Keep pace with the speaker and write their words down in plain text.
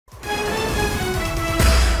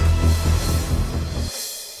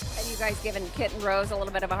guys giving Kit and Rose a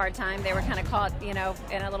little bit of a hard time? They were kind of caught, you know,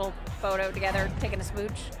 in a little photo together, taking a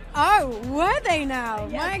smooch. Oh, were they now?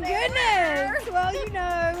 Yes, My goodness. Well, you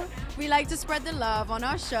know, we like to spread the love on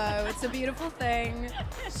our show. It's a beautiful thing.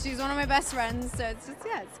 She's one of my best friends, so it's just,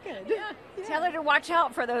 yeah, it's good. Yeah. Tell her to watch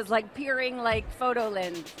out for those like peering like photo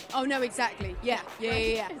lens. Oh no, exactly. Yeah.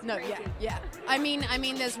 No, yeah. I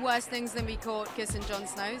mean, there's worse things than be caught kissing Jon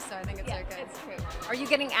Snow, so I think it's okay. It's true. Are you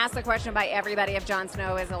getting asked the question by everybody if Jon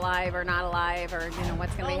Snow is alive or not alive, or you know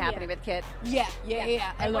what's going to be happening with Kit? Yeah.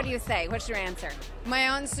 And what do you say? What's your answer? My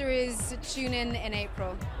answer is tune in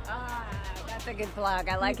April. That's a good plug.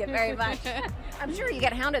 I like it very much. I'm sure you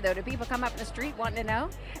get hounded though. Do people come up in the street wanting to know?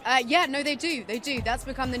 Yeah, no, they do. That's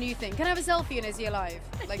become the new thing. Can I have a selfie and is he alive?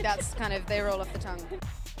 Like that's kind of, they roll off the tongue.